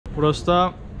Burası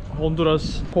da Honduras,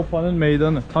 Copan'ın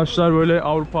meydanı. Taşlar böyle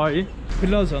Avrupa'yı.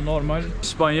 Plaza normal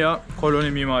İspanya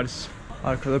koloni mimarisi.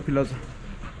 Arkada plaza.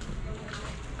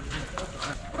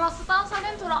 Burası da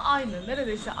Salento'la aynı.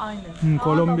 Neredeyse aynı.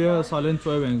 Kolombiya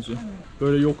Salento'ya benziyor.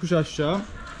 Böyle yokuş aşağı.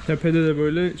 Tepede de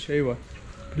böyle şey var.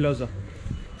 Plaza.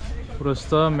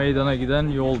 Burası da meydana giden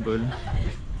yol böyle.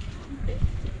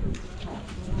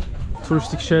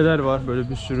 Turistik şeyler var böyle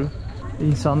bir sürü.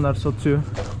 İnsanlar satıyor.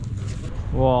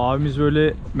 Abimiz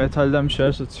böyle metalden bir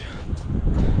şeyler satıyor.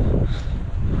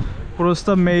 Burası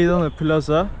da meydanı,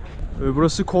 plaza.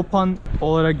 Burası Copan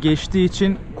olarak geçtiği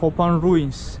için Copan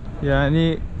Ruins.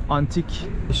 Yani antik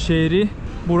şehri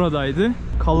buradaydı.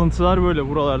 Kalıntılar böyle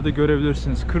buralarda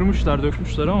görebilirsiniz. Kırmışlar,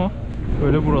 dökmüşler ama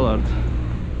böyle buralarda.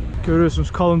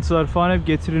 Görüyorsunuz kalıntılar falan hep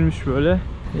getirilmiş böyle.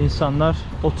 İnsanlar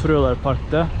oturuyorlar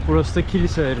parkta. Burası da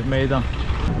kiliseleri, meydan.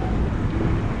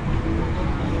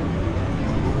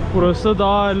 Burası da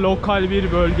daha lokal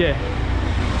bir bölge.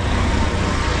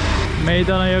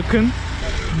 Meydana yakın,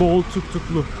 bol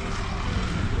tuktuklu.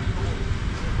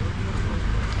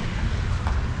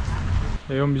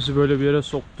 Leon bizi böyle bir yere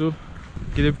soktu.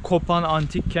 Gidip Copan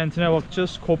Antik kentine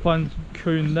bakacağız. Copan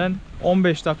köyünden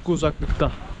 15 dakika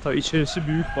uzaklıkta. Tabii içerisi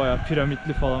büyük, bayağı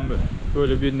piramitli falan böyle.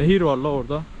 Böyle bir nehir var la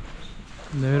orada.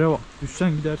 Nehre bak.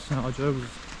 Düşsen gidersin, acayip hızlı.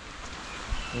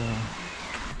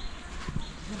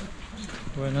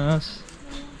 Buenas.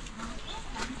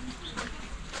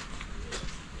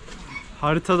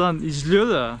 Haritadan izliyor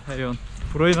da Heyon.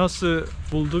 Burayı nasıl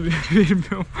buldu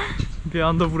bilmiyorum. Bir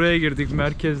anda buraya girdik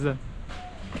merkezden.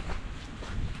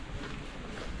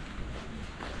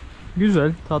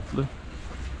 Güzel, tatlı.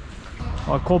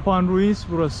 Bak, Copan Ruins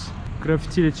burası.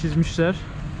 Grafitiyle çizmişler.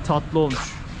 Tatlı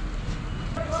olmuş.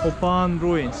 Copan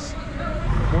Ruins.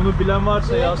 Bunu bilen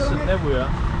varsa yazsın. Ne bu ya?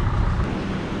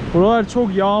 Buralar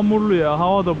çok yağmurlu ya.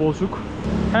 Hava da bozuk.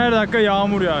 Her dakika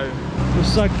yağmur yağıyor.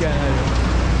 Islak yani her yer.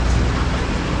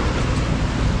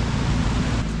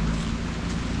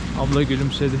 Abla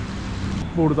gülümsedi.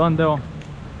 Buradan devam.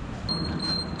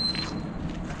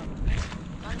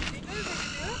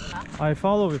 I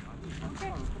follow you.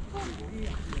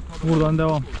 Buradan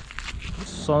devam.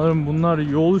 Sanırım bunlar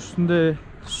yol üstünde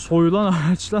soyulan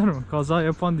araçlar mı? Kaza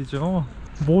yapan diyeceğim ama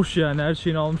boş yani, her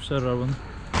şeyini almışlar arabanın.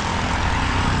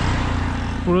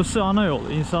 Burası ana yol.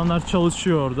 İnsanlar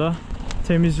çalışıyor orada.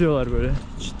 Temizliyorlar böyle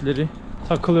çitleri.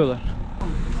 Takılıyorlar.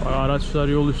 Araçlar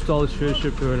yol üstü alışveriş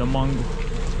yapıyor öyle, mango.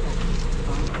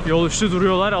 Yol üstü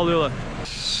duruyorlar, alıyorlar.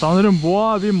 Sanırım bu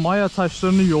abi Maya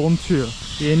taşlarını yontuyor.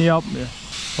 Yeni yapmıyor.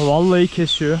 Vallahi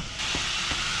kesiyor.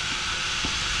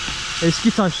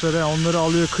 Eski taşları, onları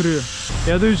alıyor, kırıyor.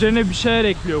 Ya da üzerine bir şeyler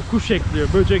ekliyor. Kuş ekliyor,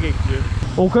 böcek ekliyor.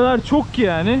 O kadar çok ki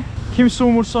yani kimse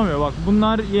umursamıyor. Bak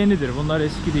bunlar yenidir. Bunlar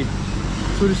eski değil.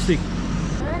 Turistik.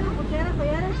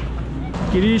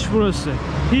 Giriş burası.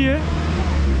 Here.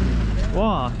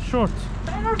 Wow, short.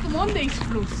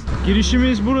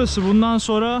 Girişimiz burası. Bundan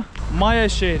sonra Maya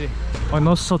Şehri. Ay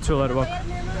nasıl satıyorlar bak.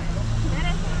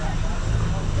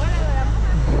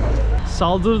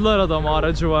 Saldırdılar adama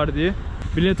aracı var diye.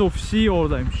 Bilet ofisi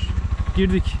oradaymış.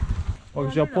 Girdik.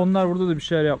 Bak Japonlar burada da bir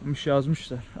şeyler yapmış,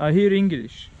 yazmışlar. I hear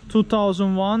English.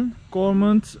 2001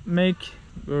 government make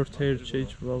world heritage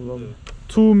blah blah blah.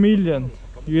 2 million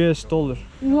US dollar.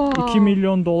 Wow. 2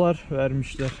 milyon dolar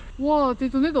vermişler. Wow,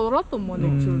 dito ne doğrattın mı?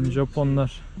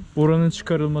 Japonlar. Buranın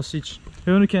çıkarılması için.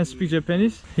 You can speak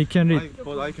Japanese? He can read.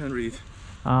 But I can read.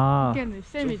 Ah.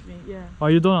 Same with me, yeah. Oh,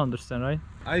 you don't understand, right?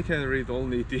 I can read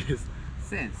only this.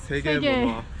 Sege Sege.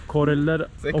 baba. Koreliler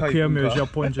Zekai okuyamıyor bunga.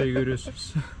 Japoncayı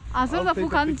görüyorsunuz. 아, so da bu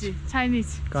kanji,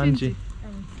 Chinese. Kanji.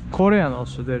 Korean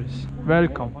also deriz.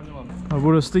 Welcome.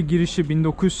 Burası da girişi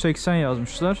 1980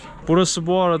 yazmışlar. Burası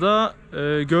bu arada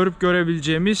görüp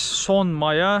görebileceğimiz son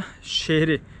Maya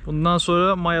şehri. Bundan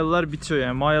sonra Mayalılar bitiyor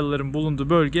yani. Mayalıların bulunduğu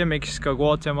bölge Meksika,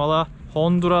 Guatemala,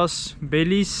 Honduras,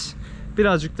 Belize,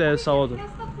 birazcık da El Salvador.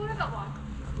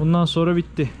 Bundan sonra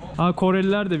bitti. Ha,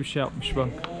 Koreliler de bir şey yapmış bak.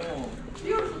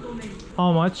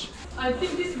 How much? I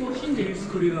think this machine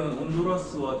스크린은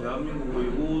혼두라스와 대한민국의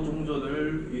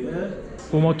우호종전을 위해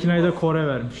Bu makineyi de Kore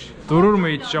vermiş. Durur mu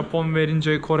hiç? Japon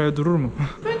verince Kore durur mu?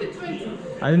 2020.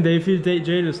 I think they feel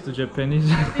jealous to Japanese.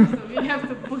 We have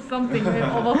to put something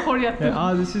over Korea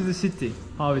too. This is the city.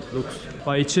 How it looks.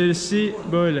 Bak içerisi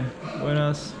böyle.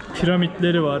 Biraz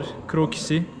piramitleri var,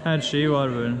 krokisi, her şeyi var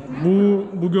böyle.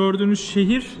 Bu gördüğünüz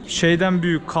şehir şeyden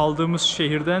büyük, kaldığımız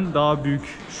şehirden daha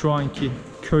büyük şu anki.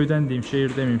 Köyden diyeyim, şehir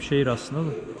demeyeyim, şehir aslında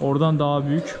da. Oradan daha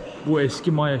büyük bu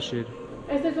eski Maya şehri.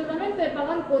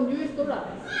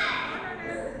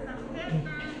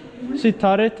 Si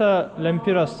tareta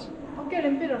lempiras. Okay,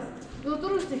 lempiras.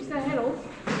 Nosotros hello.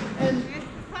 And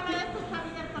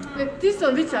But this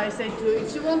one which I say to you,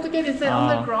 if you want to get inside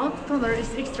underground, tunnel is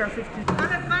extra 50.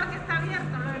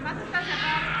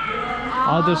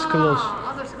 Others close.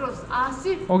 Others close. Ah,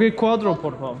 sí. Okay, cuadro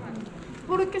por favor.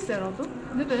 ¿Por qué cerrado?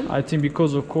 ¿Neden? I think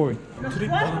because of coin. 트립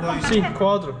반다 Sí,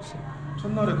 cuadro.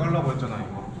 첫날에 깔라고 했잖아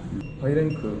이거.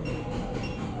 하이랭크.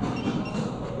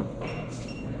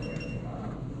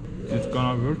 It's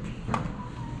gonna work.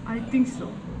 I think so.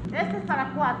 Este es para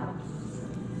 4.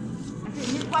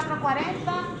 Así,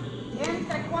 1440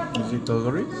 entre 4. Is it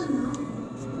dollars?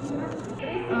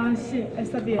 Ah, sí,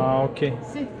 está bien. Aa, okay.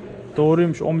 Sí.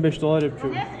 Doğruymuş, 15 dolar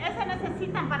yapıyor. Ese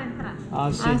necesitan para entrar.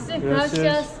 Ah, sí. Ah, sí,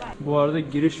 gracias. Bu arada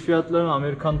giriş fiyatlarına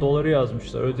Amerikan doları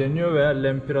yazmışlar. Ödeniyor veya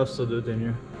Lempiras'ta da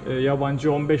ödeniyor.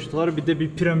 Yabancı 15 dolar. Bir de bir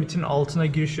piramidin altına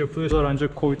giriş yapılıyor.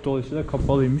 Ancak Covid dolayısıyla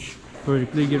kapalıymış.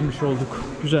 Böylelikle girmiş olduk.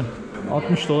 Güzel.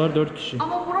 60 dolar 4 kişi.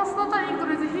 Ama burası da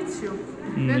İngilizce hiç yok.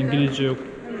 Neden? İngilizce yok.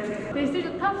 They say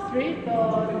the top 3, the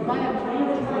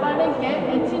Maya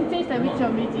Şehri, and Chincheza which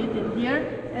are visited here,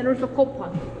 and also Copan.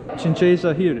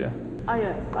 Chincheza here ya.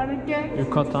 Aynen.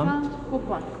 Yucatan.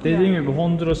 Copan. Dediğim gibi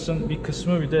Honduras'ın bir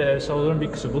kısmı bir de El Salvador'un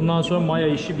bir kısmı. Bundan sonra Maya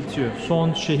işi bitiyor.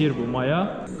 Son şehir bu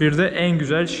Maya. Bir de en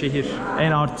güzel şehir.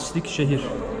 En artistik şehir.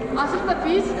 After the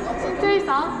beach,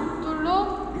 Chincheza, Tulum,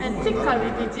 and Tikal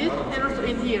we visit, and also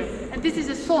in here. And this is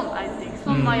a son, I think,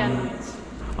 son Maya Ruins.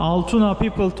 Altuna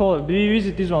people told we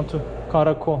visit this one too.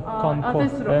 Karako, Kanko,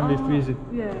 that's right. when we visit.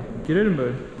 Yeah. Girelim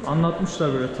böyle.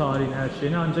 Anlatmışlar böyle tarihin her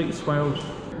şeyini ancak İspanyolca.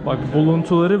 Bak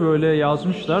buluntuları böyle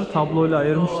yazmışlar, tabloyla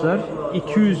ayırmışlar.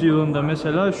 200 yılında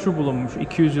mesela şu bulunmuş,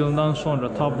 200 yılından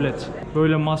sonra tablet.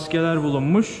 Böyle maskeler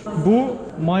bulunmuş. Bu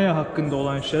Maya hakkında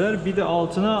olan şeyler. Bir de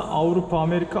altına Avrupa,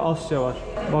 Amerika, Asya var.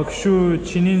 Bak şu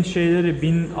Çin'in şeyleri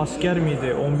 1000 asker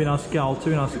miydi? 10.000 asker,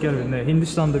 6.000 asker mi ne?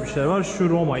 Hindistan'da bir şey var. Şu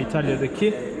Roma,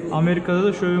 İtalya'daki. Amerika'da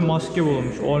da şöyle bir maske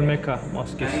bulunmuş. Olmeca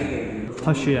maskesi.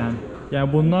 Taşı yani.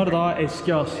 Yani bunlar daha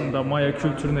eski aslında Maya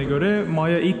kültürüne göre.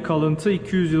 Maya ilk kalıntı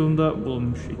 200 yılında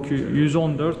bulunmuş.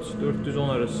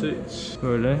 114-410 arası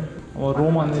böyle. Ama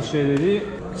Roma'nın şeyleri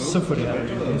sıfır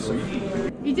yani. Sıfır.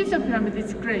 Egyptian pyramid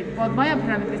is great, but Maya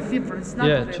pyramid is different. It's not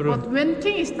Yeah, great. true. But when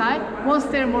king is died, one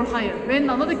stair more higher. When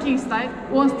another king is died,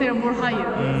 one stair more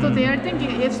higher. So they are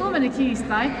thinking if so many kings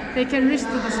died, they can reach to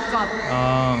the sky.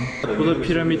 Aa, bu da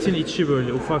piramidin içi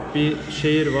böyle. Ufak bir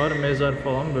şehir var, mezar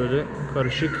falan böyle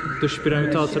karışık. Dış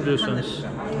piramidi hatırlıyorsanız.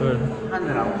 Böyle.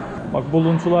 Bak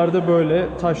buluntularda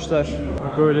böyle taşlar,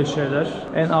 böyle şeyler.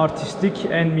 En artistik,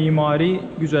 en mimari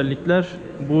güzellikler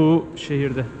bu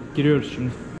şehirde. Giriyoruz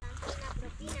şimdi.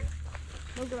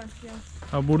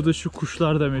 Ha, burada şu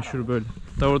kuşlar da meşhur böyle.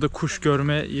 Da orada kuş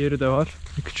görme yeri de var.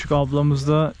 Bir küçük ablamız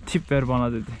da tip ver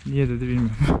bana dedi. Niye dedi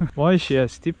bilmiyorum. Why she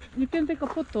has tip? You can take a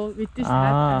photo with this Aa.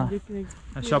 hat and you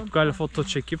can... Şapkayla foto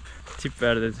çekip tip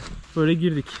ver dedi. Böyle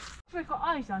girdik. Like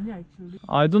eyes on here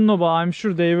actually. I don't know but I'm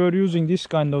sure they were using this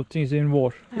kind of things in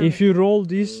war. If you roll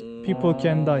this, people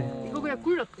can die. 이거 그냥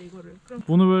굴렸대 이거를. 그럼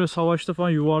Bunu böyle savaşta falan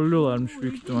yuvarlıyorlarmış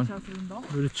büyük ihtimal. 잘 들린다.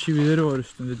 Böyle çivileri var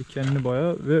üstünde dikenli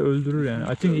bayağı ve öldürür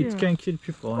yani. I think it can kill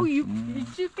people. Oh, you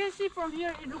can see from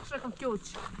here it looks like a gyoç.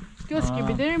 Gyoç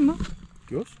gibi değil mi?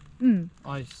 Göz?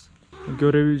 Ice.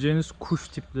 Görebileceğiniz kuş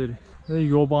tipleri. Ve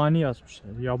yobani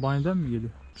yazmışlar. Yabaniden mi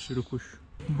geliyor? Bir sürü kuş.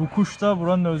 Bu kuş da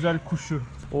buranın özel kuşu.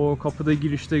 O kapıda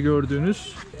girişte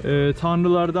gördüğünüz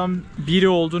tanrılardan biri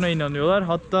olduğuna inanıyorlar.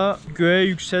 Hatta göğe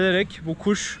yükselerek bu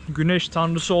kuş güneş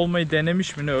tanrısı olmayı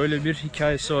denemiş mi ne, öyle bir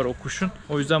hikayesi var o kuşun.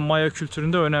 O yüzden Maya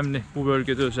kültüründe önemli bu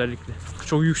bölgede özellikle.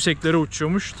 Çok yükseklere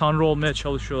uçuyormuş, tanrı olmaya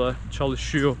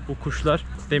çalışıyor bu kuşlar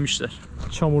demişler.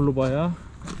 Çamurlu bayağı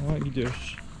ama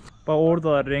gidiyoruz. Bak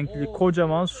oradalar renkli,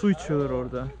 kocaman su içiyorlar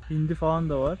orada. Hindi falan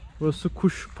da var. Burası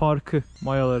kuş parkı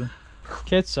Mayaların.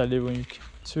 Cats are living.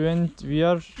 We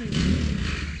are...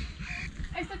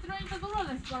 Este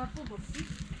 $30 para todos.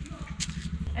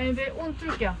 Ve un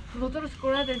Türkiye. Nosotros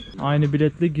cobramos. Aynı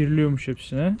biletle giriliyormuş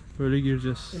hepsine. Böyle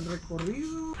gireceğiz.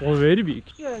 O very big.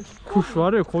 Evet. Kuş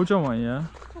var ya kocaman ya.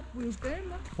 Çok büyük değil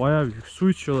mi? Bayağı büyük. Su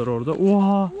içiyorlar orada.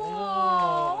 Oha!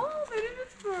 Wow, very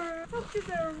beautiful. Çok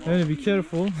güzel. Evet, be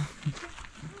careful.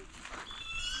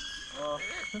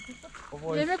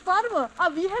 Yemek var mı?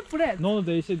 We have bread. No,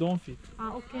 they say don't feed.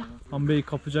 Okay. Hambeyi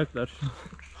kapacaklar.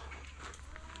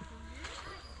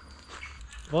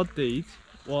 What they eat?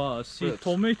 Wow, see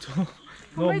tomato.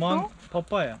 No,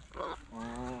 papaya.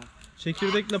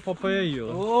 Çekirdekle papaya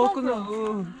yiyorlar.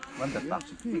 만졌다.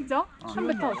 진짜?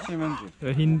 한배 더. 실명지.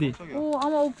 Hindi. 오,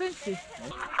 아마 오펜시.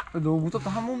 너무 무섭다.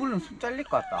 한 번 불리면 숨 잘릴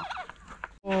것 같다.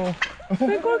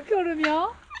 왜 그렇게 얼음이야?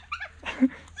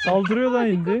 Saldırıyor lan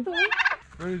hindi.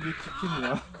 왜 이렇게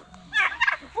치킨이야?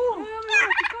 오,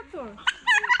 디카톨.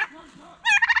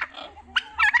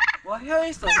 와 혀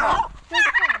있어.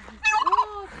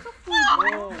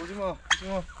 오지마.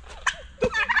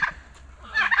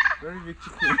 Very big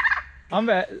chicken.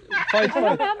 안돼 파이트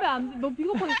파이트. 너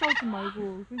비겁하게 싸우지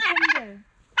말고. 그게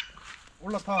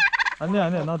올라타.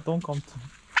 안돼 나 don't come to.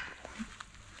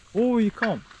 오 he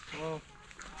come.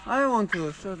 I want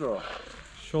to shoulder.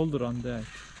 Shoulder 안돼.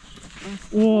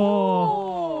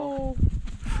 우와.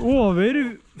 우와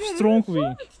very strong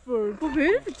wing.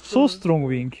 So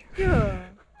strong wing.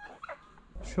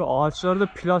 Şu ağaçlarda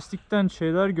plastikten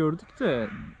şeyler gördük de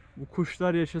bu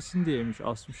kuşlar yaşasın diyemiş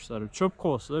asmışlar. Çöp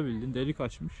kovası da bildiğin delik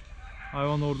açmış.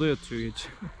 Hayvan orada yatıyor gece.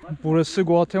 Burası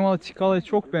Guatemala Tikhal'a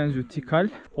çok benziyor. Tikhal.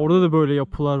 Orada da böyle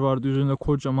yapılar vardı. Üzerinde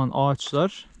kocaman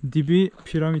ağaçlar. Dibi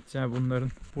piramit yani bunların.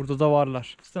 Burada da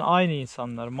varlar. Zaten aynı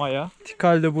insanlar Maya.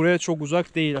 Tikhal de buraya çok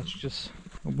uzak değil açıkçası.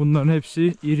 Bunların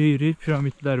hepsi iri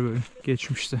piramitler böyle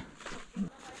geçmişte.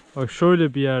 Bak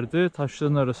şöyle bir yerde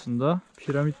taşların arasında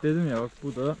piramit dedim ya, bak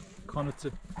bu da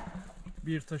kanıtı.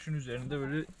 Bir taşın üzerinde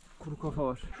böyle kuru kafa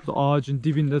var. Şurada ağacın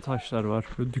dibinde taşlar var.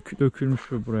 Böyle dökülmüş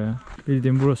buraya.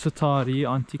 Bildiğim burası tarihi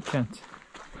antik kent.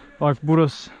 Bak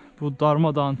burası bu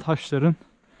darmadağın taşların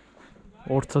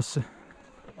ortası.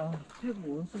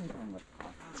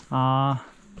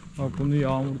 Bak bunu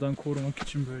yağmurdan korumak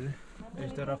için böyle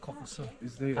ejderha kafası.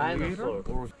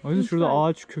 O yüzden şurada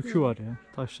ağaç kökü var ya,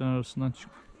 taşların arasından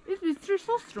çıkıyor. It's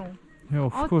so strong. Yeah,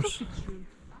 of course.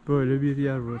 Böyle bir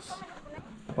yer burası.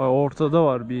 Bak ortada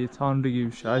var bir tanrı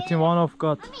gibi bir şey. I think one of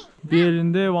God. Bir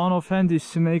elinde one of hand is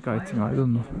snake I think. I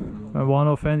don't know. And one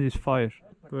of hand is fire.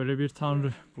 Böyle bir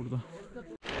tanrı burada.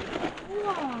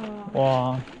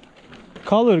 Wow.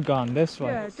 Color gun, that's why.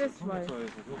 Yeah, that's why.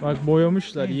 Bak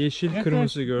boyamışlar yeşil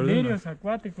kırmızı, gördün mü? Lirios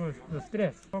acuáticos, los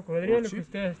tres. Cocodrilo que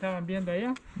ustedes estaban viendo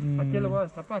allá. Aquí lo voy a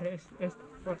destapar.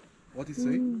 What do you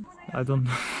say? I don't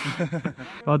know.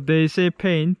 But they say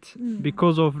paint.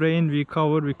 Because of rain we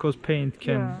cover because paint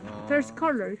can. Yeah. There's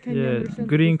color. Can you Yeah, understand?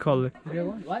 green color.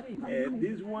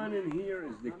 This one in here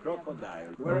is the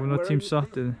crocodile. Buna timsah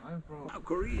dedi.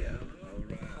 Korea.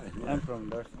 I'm from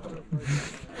North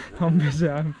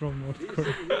I'm from North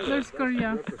Korea. There's Korea.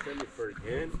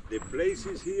 And the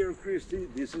places here, Christy,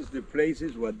 this is the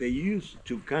places what they used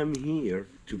to come here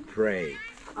to pray.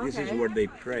 This is where they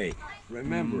pray.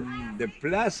 Remember, the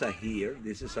plaza here,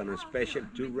 this is a special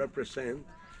to represent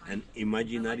an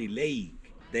imaginary lake.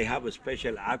 They have a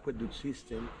special aqueduct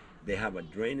system. They have a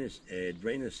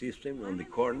drainage system on the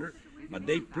corner, but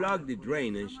they plug the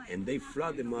drainage and they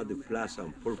flood them out the plaza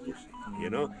on purpose, you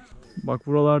know? Bak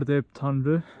buralarda hep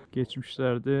tanrı,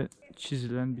 geçmişlerde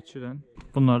çizilen, biçilen.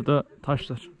 Bunlar da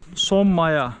taşlar. Son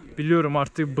Maya. Biliyorum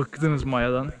artık bıktınız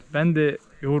Maya'dan. Ben de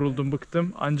yoruldum,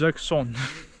 bıktım. Ancak son.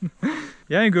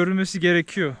 Yani görülmesi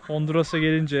gerekiyor. Honduras'a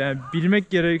gelince yani bilmek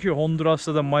gerekiyor.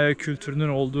 Honduras'ta da Maya kültürünün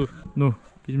olduğunu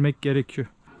bilmek gerekiyor.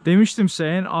 Demiştim size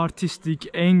en artistik,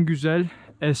 en güzel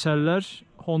eserler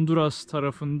Honduras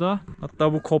tarafında.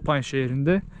 Hatta bu Copan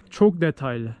şehrinde. Çok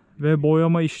detaylı. Ve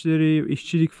boyama işleri,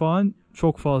 işçilik falan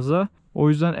çok fazla. O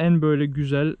yüzden en böyle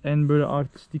güzel, en böyle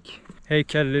artistik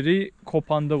heykelleri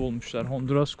Copan'da bulmuşlar.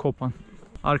 Honduras Copan.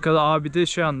 Arkada abi de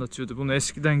şey anlatıyordu. Bunu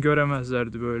eskiden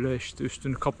göremezlerdi böyle, işte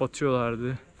üstünü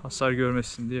kapatıyorlardı hasar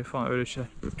görmesin diye falan, öyle şey.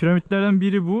 Piramitlerden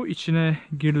biri bu. İçine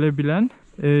girilebilen.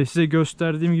 Size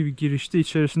gösterdiğim gibi girişte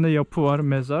içerisinde yapı var,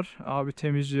 mezar. Abi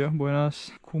temizliyor. Buenas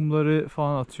kumları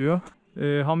falan atıyor.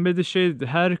 Hambe de şey dedi.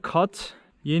 Her kat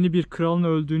yeni bir kralın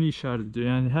öldüğünü işaret ediyor.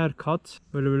 Yani her kat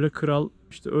böyle kral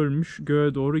işte ölmüş,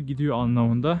 göğe doğru gidiyor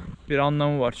anlamında bir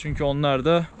anlamı var. Çünkü onlar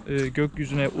da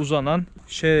gökyüzüne uzanan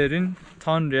şehrin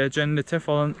Tanrı'ya, cennete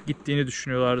falan gittiğini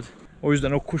düşünüyorlardı. O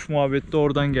yüzden o kuş muhabbeti de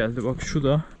oradan geldi. Bak şu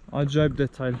da acayip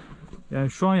detaylı. Yani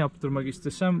şu an yaptırmak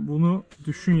istesem bunu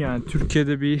düşün yani.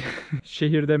 Türkiye'de bir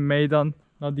şehirde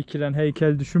meydana dikilen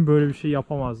heykel düşün, böyle bir şey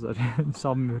yapamazlar yani,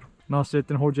 sanmıyorum.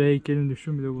 Nasrettin Hoca heykelini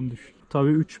düşün, bir de bunu düşün. Tabii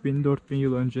 3000-4000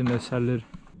 yıl öncenin eserleri.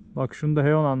 Bak şunu da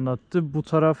Heon anlattı. Bu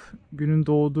taraf günün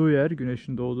doğduğu yer,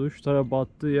 güneşin doğduğu, şu taraf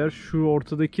battığı yer. Şu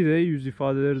ortadaki de yüz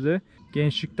ifadeleri de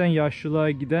gençlikten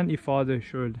yaşlılığa giden ifade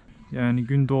şöyle. Yani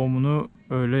gün doğumunu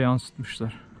öyle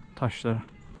yansıtmışlar taşlara.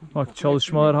 Bak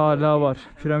çalışmalar hala var.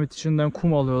 Piramit içinden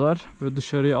kum alıyorlar ve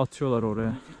dışarıya atıyorlar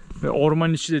oraya. Ve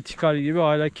orman içi de Tikhal gibi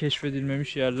hala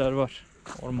keşfedilmemiş yerler var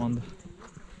ormanda.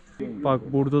 Bak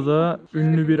burada da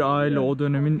ünlü bir aile, o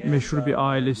dönemin meşhur bir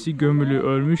ailesi gömülü,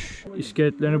 ölmüş.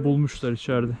 İskeletlerini bulmuşlar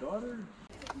içeride.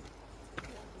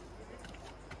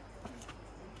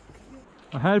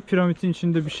 Her piramidin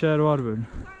içinde bir şeyler var böyle.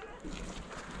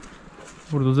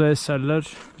 Burada da eserler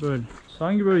böyle.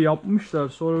 Sanki böyle yapmışlar,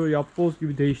 sonra böyle yapboz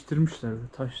gibi değiştirmişler böyle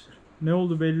taşları. Ne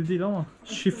oldu belli değil ama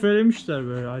şifrelemişler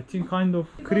böyle. I think kind of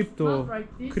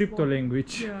crypto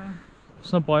language. Yeah.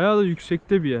 Aslında bayağı da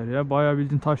yüksekte bir yer ya. Bayağı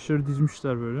bildiğin taşları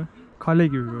dizmişler böyle. Kale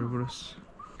gibi böyle burası.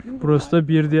 Burası da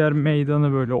bir diğer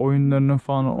meydanı, böyle oyunlarının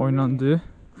falan oynandığı,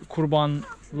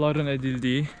 kurbanların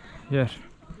edildiği yer.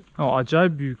 Ama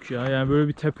acayip büyük ya. Yani böyle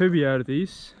bir tepe bir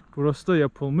yerdeyiz. Burası da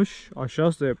yapılmış,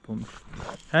 aşağısı da yapılmış.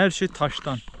 Her şey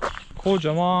taştan.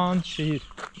 Kocaman şehir.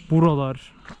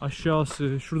 Buralar,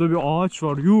 aşağısı. Şurada bir ağaç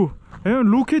var. Yuh. Hey,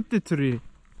 look at the tree.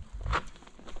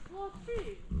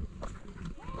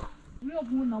 우리가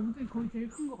본 나무 중에 거의 제일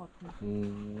큰 것 같아.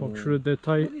 Bak şurada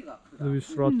detaylı bir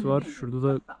surat var. Şurada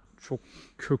da çok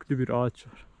köklü bir ağaç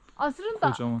var.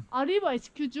 아스른다. Kocaman. 아리바 is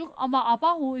küçük ama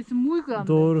abajo is muy grande.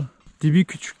 Doğru. Dibi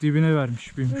küçük, dibine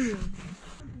vermiş, büyümüş.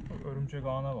 Bak, örümcek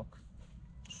ağına bak.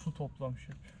 Su toplamış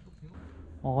hep.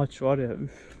 Ağaç var ya,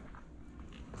 üf.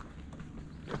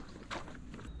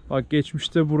 Bak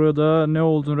geçmişte burada ne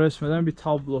olduğunu resmeden bir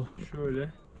tablo. Şöyle.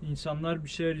 İnsanlar bir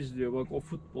şeyler izliyor. Bak o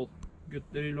futbol.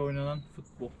 Götleriyle oynanan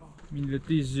futbol. Millet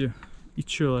de izliyor.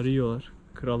 İçiyorlar, yiyorlar.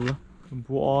 Kralla.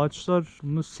 Bu ağaçlar,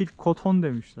 bunu silk koton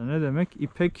demişler. Ne demek?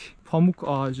 İpek, pamuk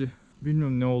ağacı.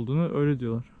 Bilmiyorum ne olduğunu, öyle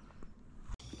diyorlar.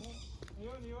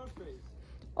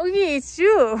 Oh yeah, it's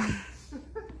you.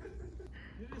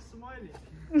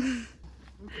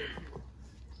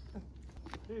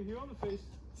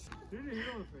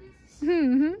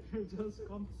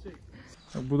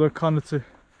 Bu da kanıtı.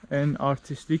 En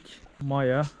artistik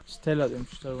Maya stela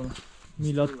demişler buna.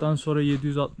 Milattan sonra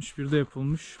 761'de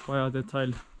yapılmış. Bayağı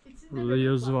detaylı. Burada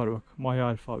yazı var bak. Maya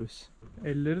alfabesi.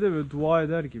 Elleri de böyle dua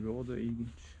eder gibi. O da ilginç.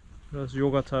 Biraz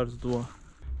yoga tarzı dua.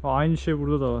 Aynı şey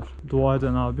burada da var. Dua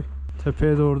eden abi.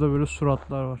 Tepeye de orada böyle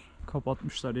suratlar var.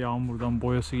 Kapatmışlar yağmurdan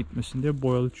boyası gitmesin diye.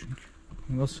 Boyalı çünkü.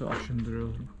 Nasıl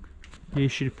aşındırıyorlar bak.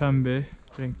 Yeşil, pembe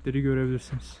renkleri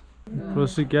görebilirsiniz.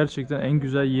 Burası gerçekten en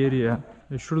güzel yeri ya.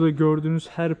 Şurada gördüğünüz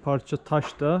her parça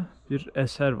taşta bir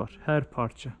eser var. Her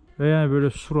parça. Ve yani böyle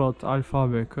surat,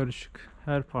 alfabe karışık.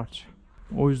 Her parça.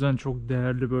 O yüzden çok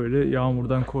değerli, böyle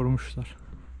yağmurdan korumuşlar.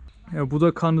 Ya bu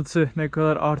da kanıtı ne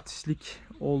kadar artistlik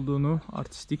olduğunu.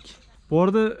 Artistik. Bu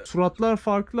arada suratlar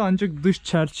farklı, ancak dış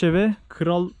çerçeve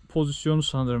kral pozisyonu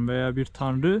sanırım veya bir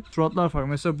tanrı. Suratlar farklı.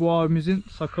 Mesela bu abimizin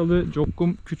sakalı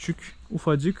cokkum küçük,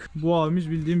 ufacık. Bu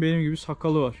abimiz bildiğim benim gibi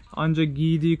sakalı var. Ancak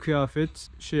giydiği kıyafet,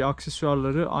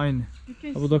 aksesuarları aynı.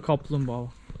 Bu da kaplumbağa.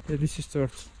 This is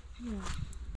turtle.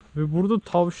 Ve burada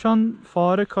tavşan,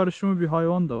 fare karışımı bir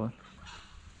hayvan da var.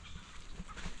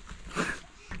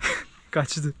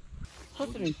 Kaçtı.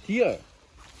 Deer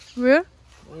Where?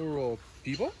 or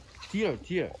beaver? Deer.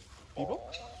 Beaver?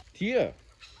 Deer.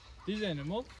 This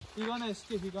animal, he gonna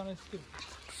escape.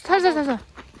 살살.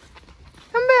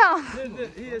 현배야.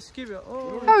 He escape.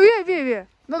 Oh. 아 위에.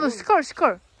 No,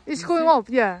 skull. It's going up.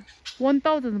 Yeah.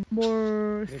 1,000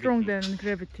 more strong than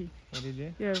gravity.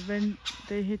 Yeah, when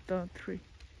they hit the tree.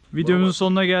 Videomuzun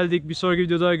sonuna geldik. Bir sonraki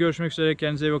videoda görüşmek üzere.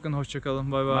 Kendinize iyi bakın.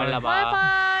 Hoşçakalın. Bay bay. Bye bye.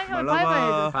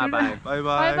 Bye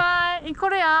bye. In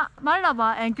Korea, 말라봐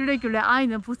and güle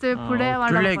aynı. 부세 불에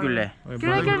말라봐. güle.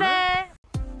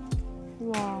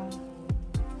 Wow.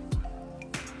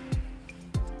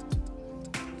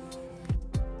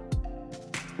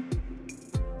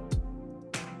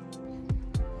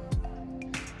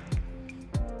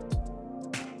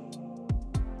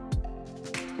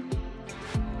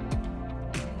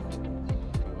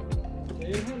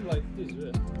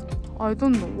 I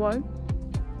don't know why.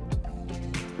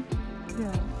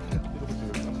 Yeah.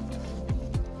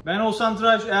 Ben Oğuzhan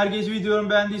Tıraş. Eğer gezi videolarımı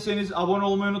beğendiyseniz abone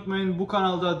olmayı unutmayın. Bu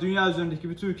kanalda dünya üzerindeki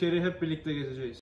bütün ülkeleri hep birlikte gezeceğiz.